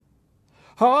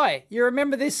Hi, you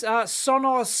remember this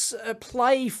Sonos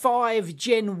Play 5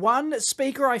 Gen 1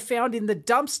 speaker I found in the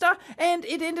dumpster? And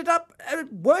it ended up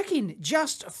working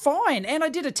just fine. And I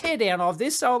did a teardown of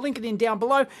this, so I'll link it in down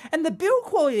below. And the build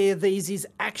quality of these is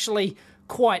actually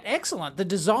quite excellent. The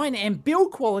design and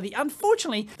build quality.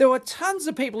 Unfortunately, there were tons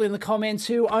of people in the comments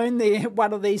who own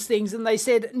one of these things, and they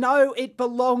said, no, it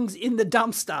belongs in the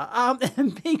dumpster.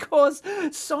 Because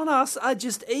Sonos are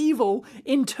just evil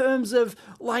in terms of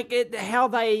how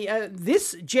they,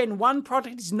 this Gen 1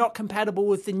 product is not compatible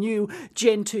with the new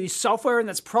Gen 2 software, and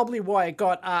that's probably why it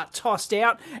got tossed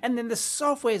out. And then the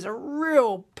software is a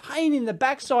real pain in the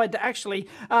backside to actually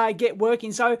get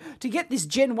working. So to get this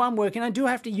Gen 1 working, I do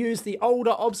have to use the older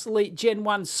obsolete Gen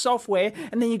 1 software,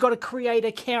 and then you've got to create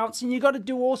accounts and you've got to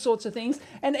do all sorts of things.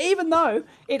 And even though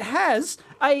it has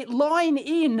a line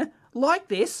in like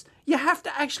this, you have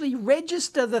to actually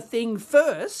register the thing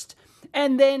first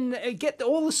and then get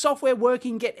all the software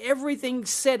working, get everything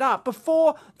set up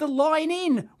before the line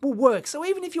in will work. So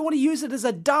even if you want to use it as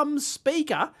a dumb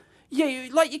speaker, you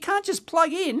can't just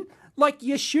plug in like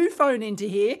your shoe phone into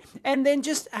here and then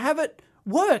just have it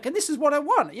work. And this is what I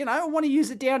want. I want to use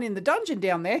it down in the dungeon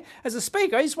down there as a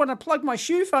speaker. I just want to plug my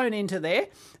shoe phone into there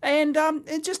and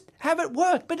just have it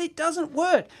work. But it doesn't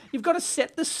work. You've got to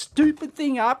set the stupid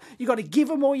thing up. You've got to give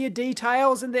them all your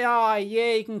details, and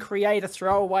you can create a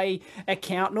throwaway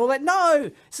account and all that.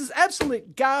 No, this is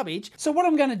absolute garbage. So what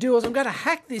I'm going to do is I'm going to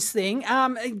hack this thing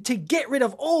to get rid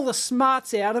of all the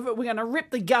smarts out of it. We're going to rip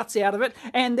the guts out of it,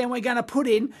 and then we're going to put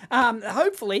in,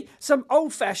 hopefully, some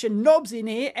old-fashioned knobs in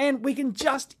here, and we can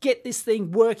just get this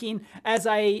thing working as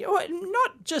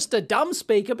not just a dumb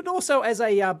speaker, but also as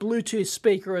a Bluetooth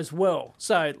speaker as well.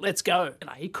 So let's go.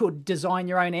 You could design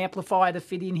your own amplifier to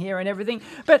fit in here and everything.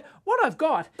 But what I've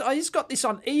got, I just got this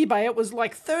on eBay. It was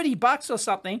like 30 bucks or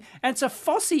something. And it's a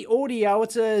Fosse Audio.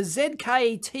 It's a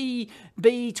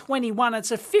ZK-TB21.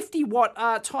 It's a 50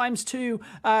 watt times 2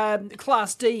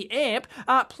 Class D amp.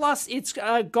 Plus it's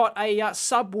got a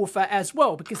subwoofer as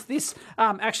well, because this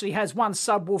actually has one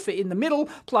subwoofer in the middle,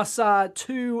 plus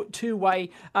two-way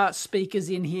speakers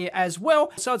in here as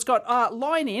well. So it's got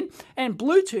line in and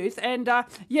Bluetooth, and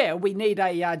we need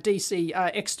a DC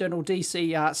external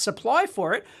DC supply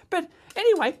for it. But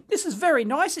anyway, this is very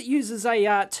nice. It uses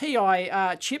a TI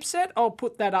chipset. I'll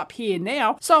put that up here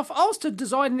now. So if I was to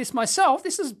design this myself,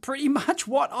 this is pretty much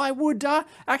what I would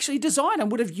actually design. I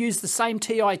would have used the same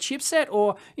TI chipset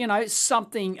or,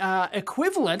 something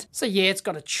equivalent. So yeah, it's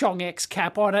got a Chong-X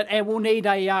cap on it, and we'll need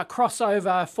a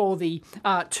crossover for the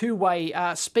two-way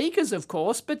speakers, of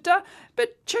course. But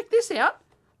check this out.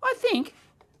 I think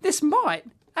this might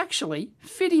actually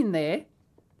fit in there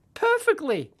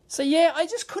perfectly. So yeah, I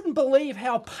just couldn't believe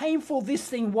how painful this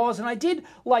thing was, and I did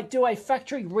do a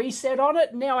factory reset on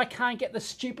it. Now I can't get the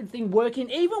stupid thing working,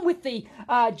 even with the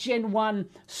Gen 1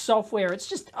 software. It's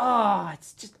just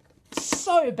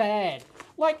so bad.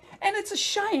 And it's a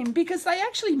shame because they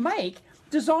actually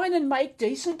design and make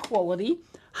decent quality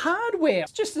hardware.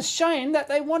 It's just a shame that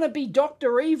they want to be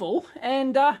Dr. Evil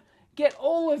and get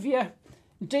all of your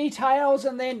details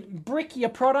and then brick your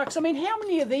products. I mean, how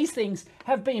many of these things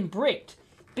have been bricked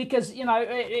because,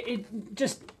 it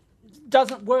just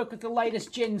doesn't work with the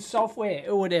latest gen software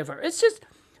or whatever? It's just,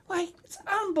 it's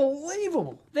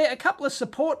unbelievable. There are a couple of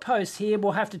support posts here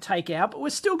we'll have to take out, but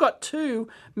we've still got 2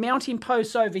 mounting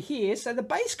posts over here, so the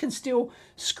base can still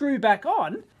screw back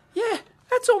on. Yeah,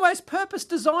 that's almost purpose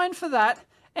designed for that.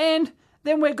 And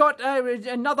then we've got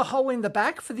another hole in the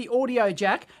back for the audio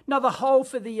jack, another hole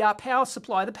for the power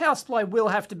supply. The power supply will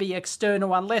have to be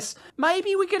external, unless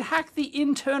maybe we could hack the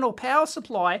internal power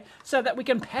supply so that we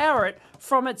can power it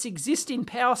from its existing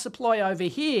power supply over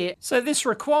here. So this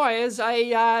requires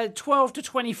a 12 to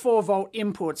 24 volt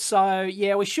input. So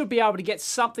yeah, we should be able to get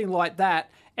something like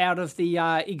that out of the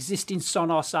existing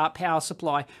Sonos power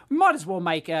supply. We might as well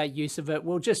make use of it.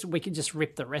 We can just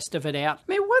rip the rest of it out.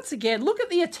 I mean, once again, look at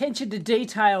the attention to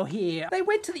detail here. They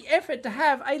went to the effort to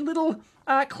have a little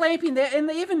clamp in there, and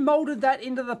they even molded that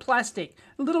into the plastic.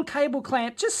 A little cable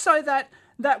clamp, just so that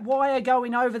that wire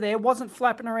going over there wasn't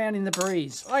flapping around in the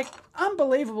breeze.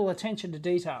 Unbelievable attention to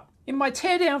detail. In my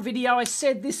teardown video, I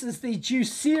said this is the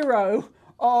Juicero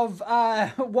of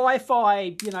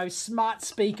Wi-Fi, smart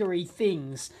speakery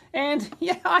things. And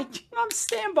yeah, I'm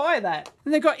stand by that.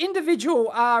 And they've got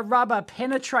individual rubber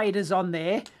penetrators on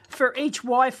there for each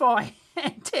Wi-Fi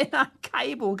antenna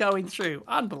cable going through.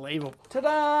 Unbelievable.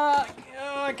 Ta-da!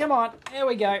 Come on, there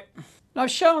we go. And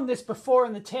I've shown this before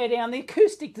in the teardown. The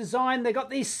acoustic design, they've got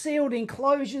these sealed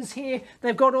enclosures here.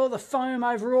 They've got all the foam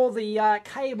over all the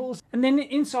cables. And then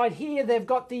inside here, they've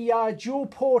got the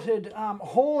dual-ported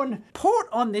horn port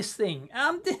on this thing.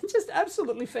 Just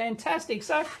absolutely fantastic.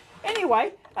 So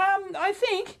anyway, I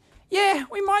think, yeah,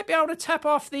 we might be able to tap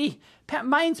off the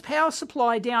mains power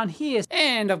supply down here.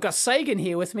 And I've got Sagan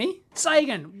here with me.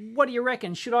 Sagan, what do you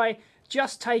reckon? Should I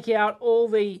just take out all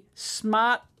the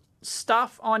smart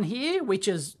stuff on here, which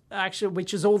is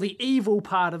all the evil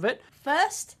part of it?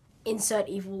 First, insert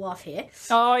evil laugh here.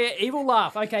 Oh yeah, evil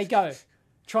laugh. Okay, go.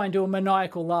 Try and do a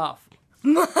maniacal laugh.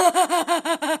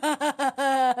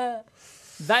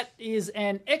 That is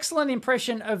an excellent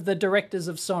impression of the directors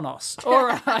of Sonos. All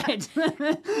right.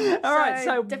 All right,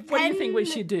 so what do you think we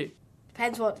should do?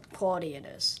 Depends what quality it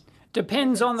is.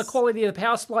 Depends on the quality of the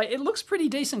power supply. It looks pretty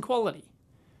decent quality.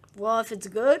 Well, if it's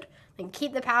good, then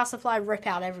keep the power supply, rip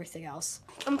out everything else.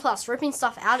 And plus, ripping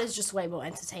stuff out is just way more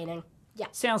entertaining. Yeah.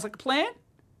 Sounds like a plan?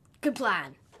 Good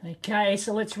plan. Okay,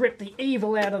 so let's rip the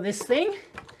evil out of this thing.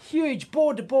 Huge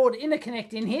board-to-board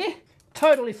interconnect in here.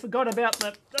 Totally forgot about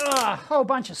the whole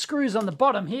bunch of screws on the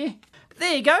bottom here. But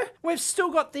there you go. We've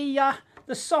still got the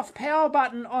soft power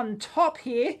button on top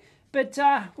here, but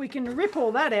we can rip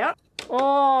all that out.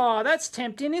 Oh, that's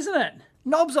tempting, isn't it?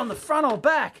 Knobs on the front or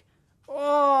back. Oh,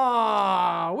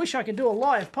 I wish I could do a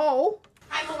live poll.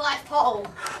 I'm a live poll.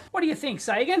 What do you think,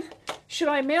 Sagan? Should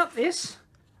I mount this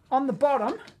on the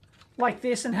bottom like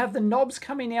this and have the knobs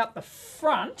coming out the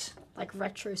front? Like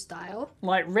retro style?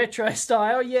 Like retro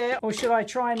style, yeah. Or should I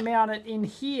try and mount it in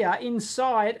here,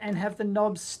 inside, and have the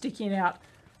knobs sticking out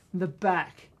the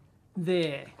back?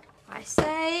 There. I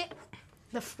say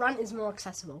the front is more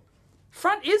accessible.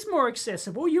 Front is more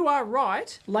accessible, you are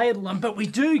right. Label them, but we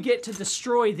do get to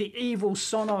destroy the evil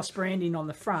Sonos branding on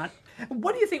the front.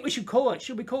 What do you think we should call it?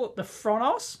 Should we call it the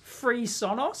Fronos? Free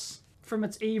Sonos? From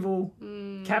its evil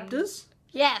captors?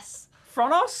 Yes.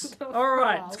 Fronos? All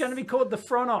right, it's going to be called the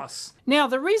Fronos. Now,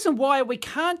 the reason why we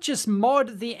can't just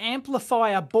mod the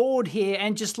amplifier board here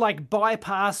and just like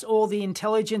bypass all the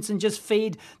intelligence and just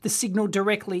feed the signal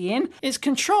directly in is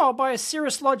controlled by a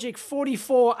Cirrus Logic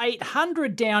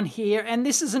 44800 down here, and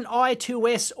this is an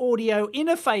I2S audio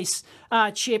interface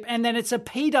chip, and then it's a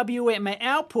PWM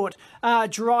output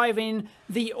driving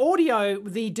the audio,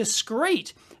 the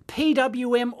discrete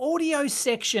PWM audio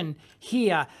section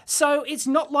here. So it's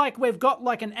not like we've got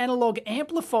like an analog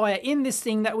amplifier in this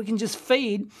thing that we can just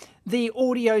feed the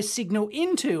audio signal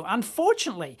into.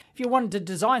 Unfortunately, if you wanted to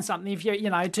design something, if you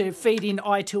know, to feed in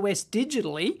I2S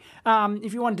digitally,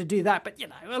 if you wanted to do that, but you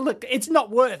know, look, it's not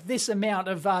worth this amount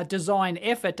of design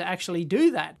effort to actually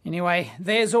do that. Anyway,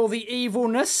 there's all the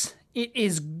evilness. It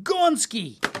is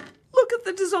Gonski. Look at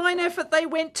the design effort they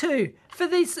went to for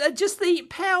this, just the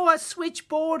power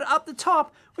switchboard up the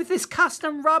top with this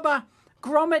custom rubber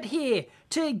grommet here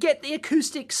to get the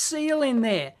acoustic seal in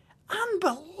there.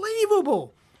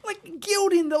 Unbelievable. Like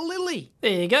gilding the lily.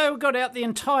 There you go, we've got out the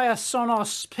entire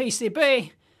Sonos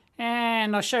PCB,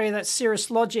 and I'll show you that Cirrus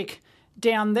Logic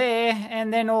down there,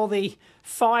 and then all the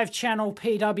 5-channel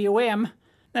PWM.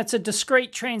 That's a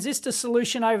discrete transistor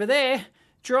solution over there,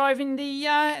 driving the,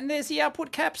 and there's the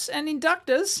output caps and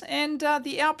inductors, and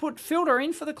the output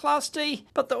filtering for the Class D.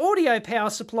 But the audio power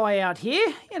supply out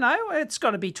here, you know, it's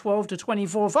got to be 12 to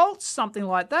 24 volts, something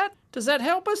like that. Does that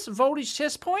help us? Voltage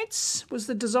test points? Was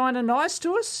the designer nice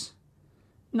to us?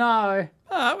 No.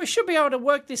 We should be able to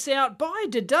work this out by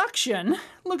deduction.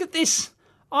 Look at this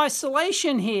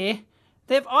isolation here.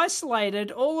 They've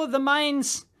isolated all of the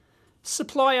mains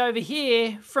supply over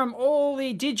here from all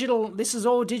the digital. This is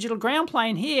all digital ground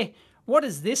plane here. What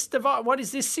is this device? What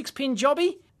is this 6-pin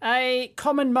jobby? A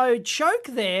common mode choke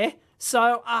there.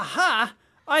 So, aha,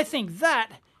 I think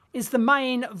that is the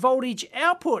main voltage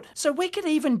output. So we could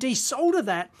even desolder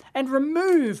that and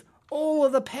remove all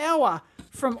of the power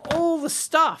from all the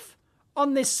stuff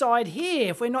on this side here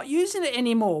if we're not using it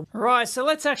anymore. Right, so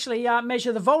let's actually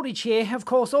measure the voltage here. Of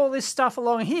course, all this stuff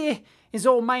along here is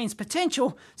all mains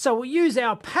potential, so we'll use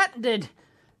our patented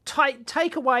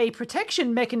takeaway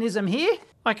protection mechanism here.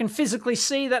 I can physically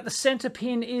see that the center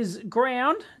pin is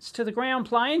ground. It's to the ground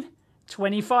plane.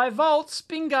 25 volts,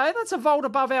 bingo. That's a volt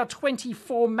above our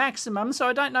 24 maximum, so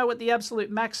I don't know what the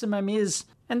absolute maximum is.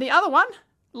 And the other one,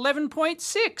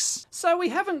 11.6. So we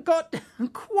haven't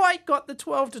quite got the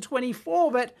 12 to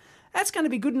 24, but that's going to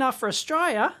be good enough for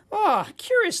Australia. Oh,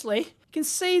 curiously, you can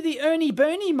see the Ernie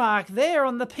Bernie mark there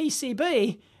on the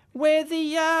PCB, where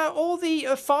the all the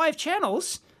 5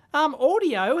 channels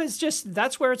audio is just,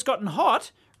 that's where it's gotten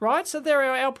hot, right? So there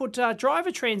are our output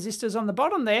driver transistors on the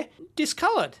bottom there,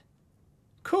 discolored.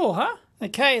 Cool, huh?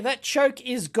 Okay, that choke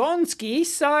is gonski,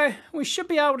 so we should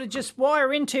be able to just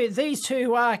wire into these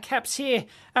two caps here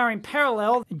are in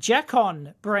parallel.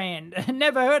 Jacon brand,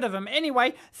 never heard of them.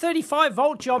 Anyway, 35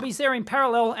 volt jobbies, they're in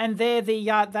parallel, and they're the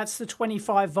that's the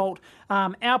 25 volt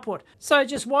output. So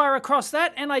just wire across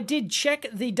that, and I did check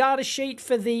the data sheet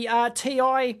for the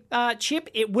TI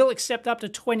chip. It will accept up to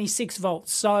 26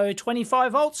 volts, so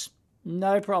 25 volts,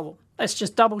 no problem. Let's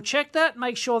just double check that,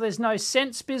 make sure there's no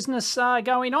sense business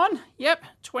going on. Yep,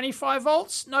 25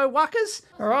 volts, no wuckers.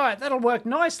 All right, that'll work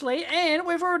nicely. And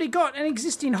we've already got an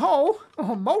existing hole,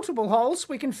 or multiple holes,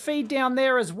 we can feed down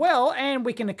there as well, and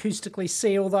we can acoustically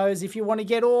seal those if you want to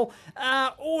get all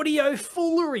audio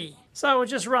foolery. So we'll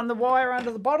just run the wire under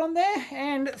the bottom there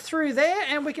and through there,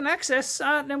 and we can access,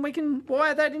 and we can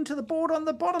wire that into the board on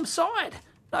the bottom side.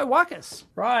 No wuckers.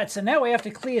 Right, so now we have to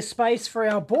clear space for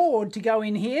our board to go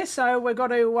in here. So we've got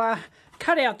to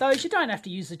cut out those. You don't have to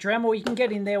use the Dremel. You can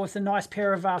get in there with a nice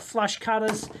pair of flush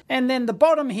cutters. And then the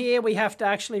bottom here, we have to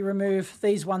actually remove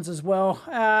these ones as well.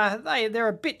 They're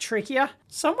a bit trickier.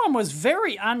 Someone was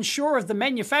very unsure of the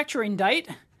manufacturing date.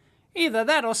 Either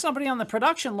that or somebody on the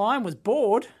production line was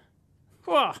bored.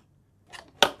 Whoa.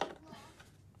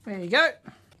 There you go.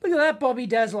 Look at that Bobby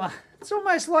Dazzler. It's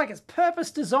almost like it's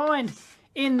purpose designed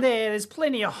in there. There's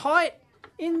plenty of height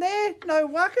in there, no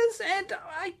wuckers, and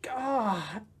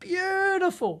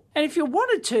beautiful. And if you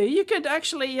wanted to, you could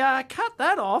actually cut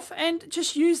that off and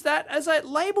just use that as a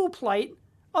label plate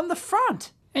on the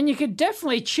front. And you could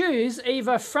definitely choose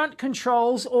either front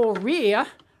controls or rear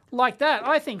like that.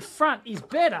 I think front is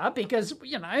better because,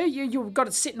 you know, you've got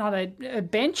it sitting on a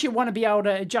bench. You want to be able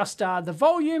to adjust the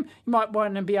volume. You might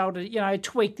want to be able to, you know,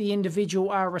 tweak the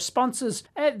individual responses.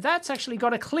 And that's actually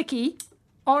got a clicky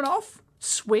on-off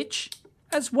switch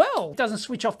as well. It doesn't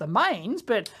switch off the mains,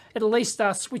 but it at least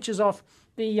switches off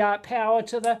the power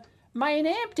to the main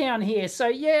amp down here. So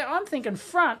yeah, I'm thinking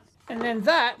front, and then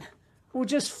that will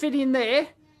just fit in there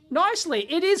nicely.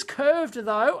 It is curved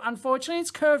though, unfortunately.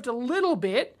 It's curved a little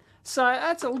bit, so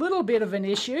that's a little bit of an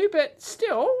issue, but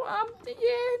still,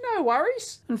 yeah, no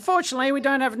worries. Unfortunately, we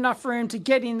don't have enough room to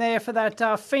get in there for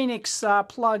that Phoenix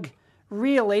plug,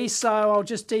 really, so I'll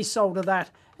just desolder that,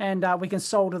 and we can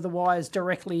solder the wires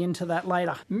directly into that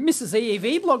later. Mrs.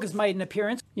 EEV Blog has made an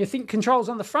appearance. You think controls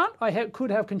on the front? I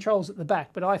could have controls at the back,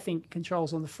 but I think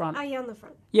controls on the front. Oh, yeah, on the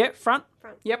front. Yep, front.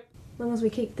 Front. Yep. As long as we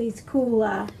keep these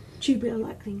cool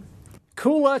tubular-like things.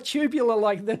 Cooler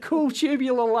tubular-like, the cool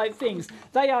tubular-like things.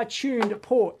 They are tuned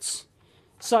ports.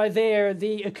 So they're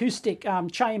the acoustic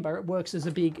chamber. It works as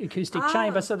a big acoustic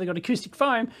chamber, so they've got acoustic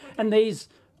foam, and these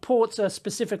ports are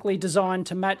specifically designed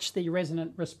to match the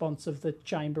resonant response of the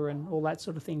chamber and all that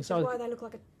sort of thing. So why they look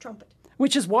like a trumpet.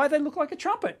 Which is why they look like a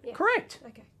trumpet. Yeah. Correct.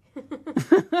 Okay.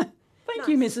 Thank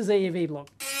you, Mrs. EEV Blog.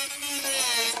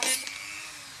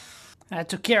 I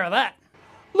took care of that.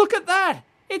 Look at that.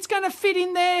 It's going to fit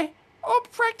in there,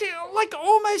 practically, like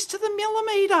almost to the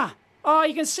millimetre. Oh,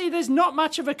 you can see there's not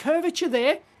much of a curvature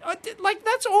there. Like,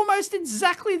 that's almost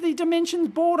exactly the dimensions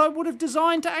board I would have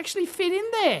designed to actually fit in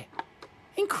there.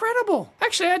 Incredible.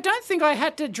 Actually, I don't think I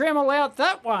had to Dremel out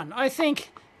that one. I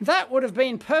think that would have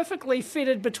been perfectly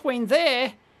fitted between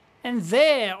there and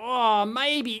there.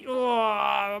 Maybe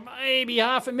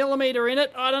half a millimetre in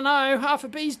it. I don't know, half a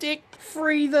bee's dick.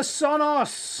 Free the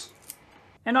Sonos.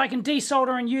 And I can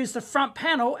desolder and use the front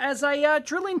panel as a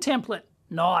drilling template.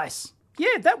 Nice.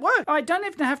 Yeah, that worked. I don't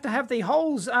even have to have the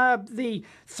holes, the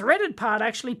threaded part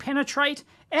actually penetrate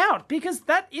out, because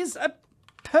that is a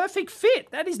perfect fit.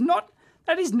 That is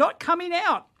not coming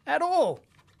out at all.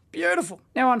 Beautiful.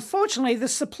 Now, unfortunately, the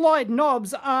supplied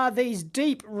knobs are these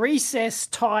deep recess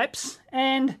types,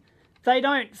 and they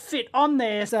don't fit on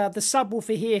there. So the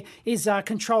subwoofer here is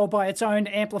controlled by its own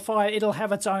amplifier. It'll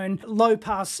have its own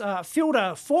low-pass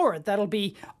filter for it. That'll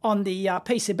be on the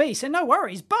PCB, so no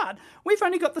worries. But we've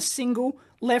only got the single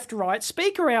left-right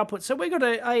speaker output. So we've got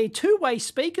a two-way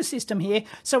speaker system here.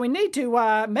 So we need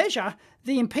to measure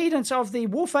the impedance of the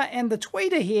woofer and the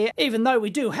tweeter here. Even though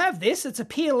we do have this, it's a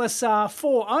peerless 4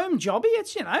 ohm jobby.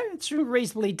 It's, you know, it's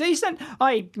reasonably decent.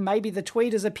 Maybe the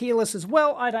tweeters are peerless as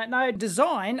well. I don't know.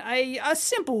 Design a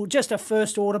simple, just a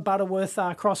first order Butterworth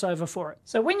crossover for it.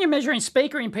 So when you're measuring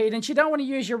speaker impedance, you don't want to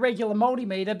use your regular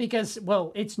multimeter because,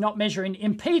 well, it's not measuring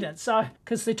impedance. So,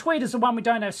 because the tweeter's the one we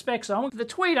don't have specs on. The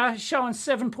tweeter is showing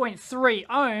 7.3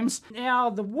 ohms. Now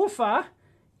the woofer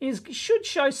should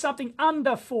show something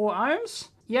under 4 ohms.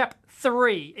 Yep,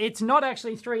 3. It's not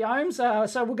actually 3 ohms,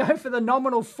 so we'll go for the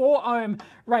nominal 4 ohm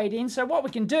rating. So what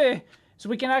we can do is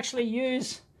we can actually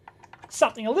use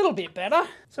something a little bit better.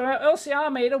 So our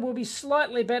LCR meter will be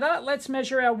slightly better. Let's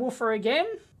measure our woofer again.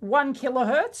 1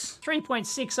 kilohertz, 3.6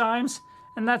 ohms.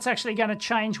 and that's actually going to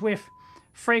change with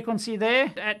frequency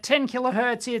there. At 10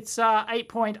 kilohertz, it's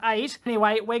 8.8.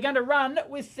 Anyway, we're going to run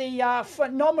with the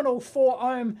phenomenal 4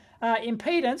 ohm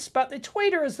impedance, but the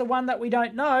tweeter is the one that we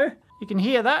don't know. You can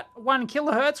hear that. 1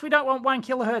 kilohertz. We don't want 1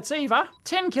 kilohertz either.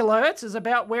 10 kilohertz is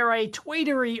about where a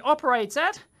tweetery operates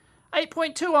at.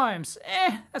 8.2 ohms.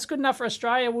 That's good enough for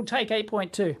Australia. We'll take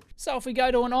 8.2. So if we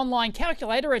go to an online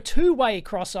calculator, a 2-way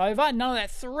crossover, none of that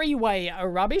 3-way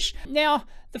rubbish. Now,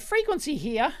 the frequency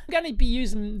here, I'm going to be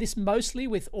using this mostly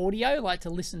with audio, like to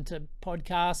listen to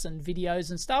podcasts and videos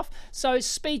and stuff. So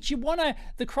speech, you want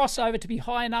the crossover to be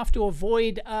high enough to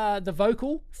avoid the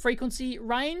vocal frequency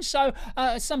range. So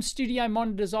some studio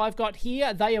monitors I've got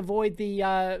here, they avoid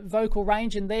the vocal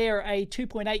range, and they're a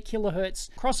 2.8 kilohertz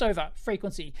crossover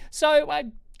frequency. So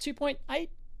 2.8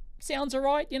 sounds all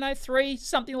right, 3,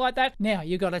 something like that. Now,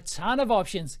 you've got a ton of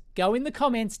options. Go in the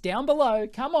comments down below.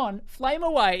 Come on, flame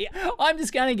away. I'm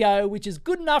just going to go, which is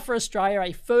good enough for Australia,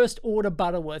 a first order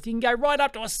Butterworth. You can go right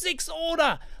up to a 6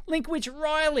 order Linkwitch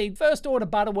Riley first order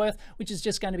Butterworth, which is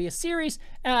just going to be a series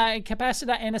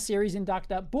capacitor and a series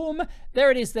inductor. Boom,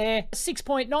 there it is there.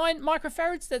 6.9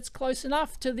 microfarads, that's close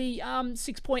enough to the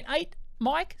 6.8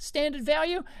 mic standard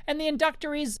value, and the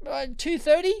inductor is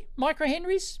 230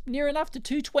 microhenries, near enough to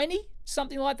 220,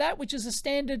 something like that, which is a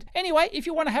standard. Anyway, if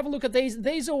you want to have a look at these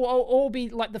will all be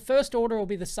like the first order will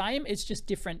be the same. It's just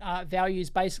different values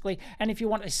basically. And if you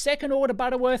want a second order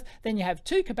Butterworth, then you have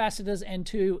 2 capacitors and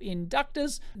 2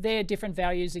 inductors. They're different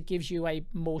values. It gives you a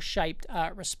more shaped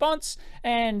response.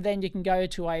 And then you can go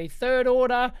to a third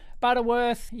order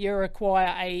Butterworth. You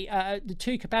require the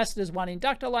 2 capacitors, 1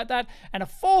 inductor like that, and a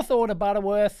fourth order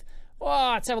Butterworth.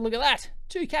 Oh, let's have a look at that.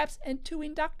 2 caps and 2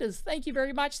 inductors. Thank you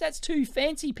very much. That's too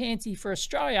fancy-pantsy for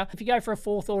Australia. If you go for a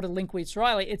fourth order Linkwitch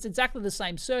Riley, it's exactly the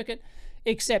same circuit,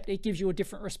 except it gives you a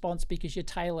different response because you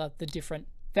tailor the different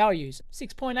values.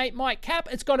 6.8 mic cap.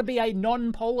 It's got to be a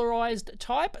non-polarized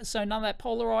type, so none of that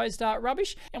polarized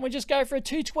rubbish. And we just go for a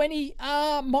 220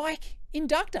 mic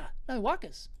inductor. No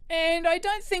wuckers. And I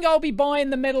don't think I'll be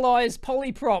buying the metallized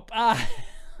polyprop.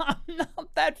 I'm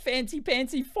not that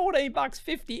fancy-pantsy.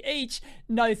 $14.50 each.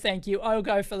 No, thank you. I'll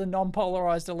go for the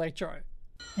non-polarized electro.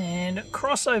 And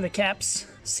crossover caps,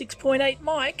 6.8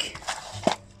 mic.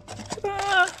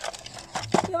 Ta-da!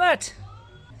 Look at that.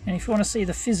 And if you want to see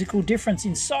the physical difference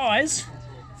in size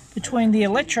between the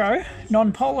electro,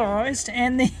 non-polarized,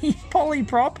 and the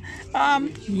polyprop,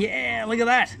 yeah, look at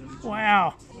that.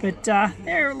 Wow. But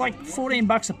they're like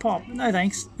 $14 a pop. No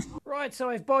thanks. Right, so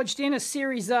I've bodged in a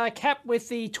series cap with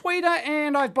the tweeter,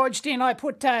 and I've bodged in, I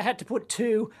had to put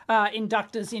 2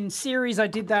 inductors in series. I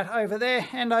did that over there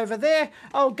and over there.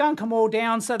 I'll gunk them all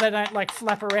down so they don't like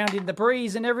flap around in the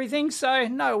breeze and everything, so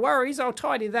no worries, I'll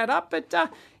tidy that up. But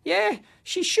yeah,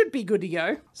 she should be good to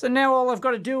go. So now all I've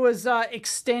got to do is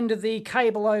extend the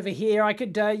cable over here. I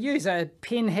could use a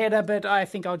pin header, but I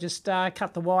think I'll just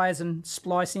cut the wires and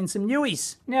splice in some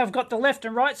newies. Now I've got the left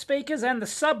and right speakers and the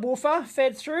subwoofer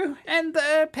fed through, and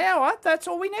the power, that's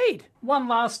all we need. One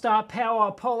last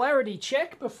power polarity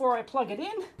check before I plug it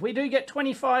in. We do get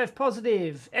 25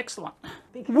 positive. Excellent.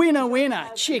 Winner, winner,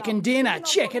 chicken dinner.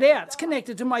 Check it out. It's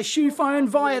connected to my shoe phone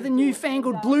via the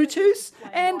newfangled Bluetooth.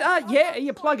 And yeah,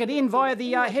 you plug it in via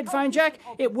the headphone jack.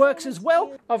 It works as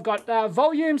well. I've got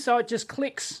volume, so it just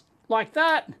clicks like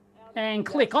that. And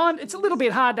click on. It's a little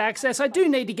bit hard to access. I do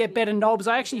need to get better knobs.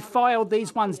 I actually filed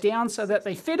these ones down so that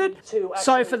they fitted.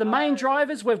 So for the main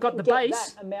drivers, we've got the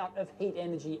bass. Amount of heat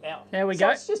energy out. There we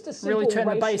go. Really turn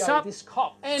the bass up.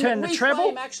 Turn the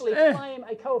treble.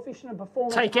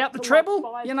 Take out the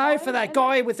treble, you know, for that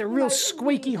guy with a real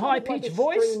squeaky high-pitched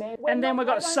voice. And then we've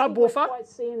got a subwoofer.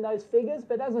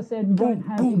 Boom,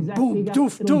 boom, boom,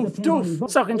 doof, doof, doof.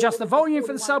 So I can adjust the volume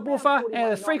for the subwoofer,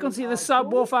 the frequency of the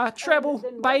subwoofer, treble,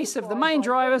 bass of the main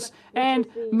drivers, and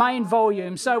main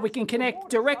volume. So we can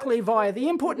connect directly via the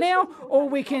input now, or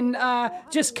we can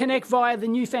just connect via the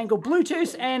newfangled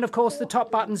Bluetooth, and of course the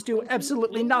top buttons do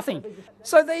absolutely nothing.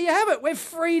 So there you have it. We've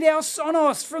freed our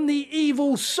Sonos from the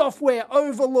evil software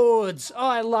overlords.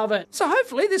 I love it. So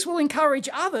hopefully this will encourage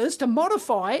others to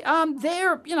modify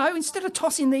their, you know, instead of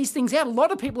tossing these things out. A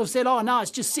lot of people have said, oh no,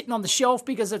 it's just sitting on the shelf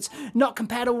because it's not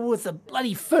compatible with the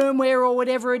bloody firmware or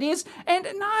whatever it is. And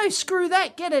no, screw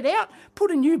that. Get it out,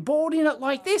 put a new board in it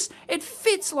like this. It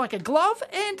fits like a glove,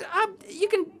 and you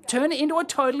can turn it into a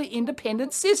totally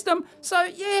independent system. So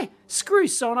yeah, screw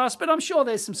Sonos, but I'm sure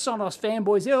there's some Sonos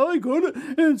fanboys there. I got it,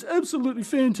 and it's absolutely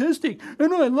fantastic,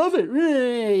 and I love it.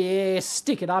 Yeah,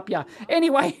 stick it up, ya.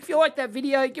 Anyway, if you like that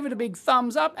video, give it a big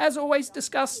thumbs up. As always,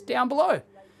 discuss down below.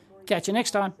 Catch you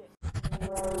next time.